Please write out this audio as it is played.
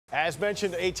As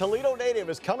mentioned, a Toledo native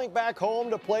is coming back home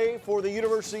to play for the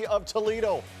University of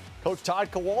Toledo. Coach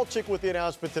Todd Kowalczyk with the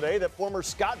announcement today that former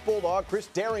Scott Bulldog Chris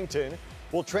Darrington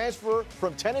will transfer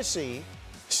from Tennessee,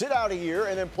 sit out a year,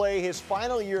 and then play his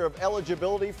final year of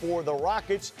eligibility for the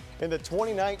Rockets in the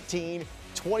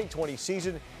 2019-2020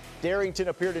 season. Darrington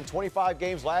appeared in 25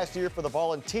 games last year for the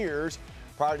Volunteers.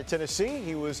 Prior to Tennessee,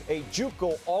 he was a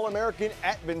JUCO All-American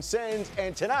at Vincennes,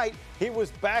 and tonight he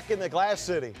was back in the Glass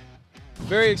City.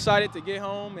 Very excited to get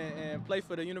home and play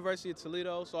for the University of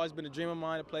Toledo. It's always been a dream of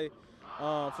mine to play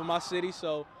for my city.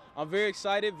 So I'm very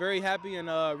excited, very happy, and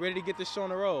ready to get this show on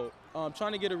the road. I'm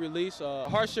trying to get a release, a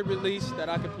hardship release that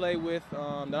I can play with,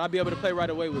 that I'll be able to play right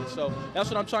away with. So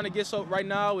that's what I'm trying to get. So right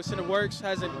now, it's in the works,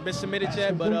 hasn't been submitted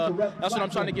yet, but that's what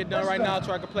I'm trying to get done right now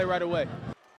so I can play right away.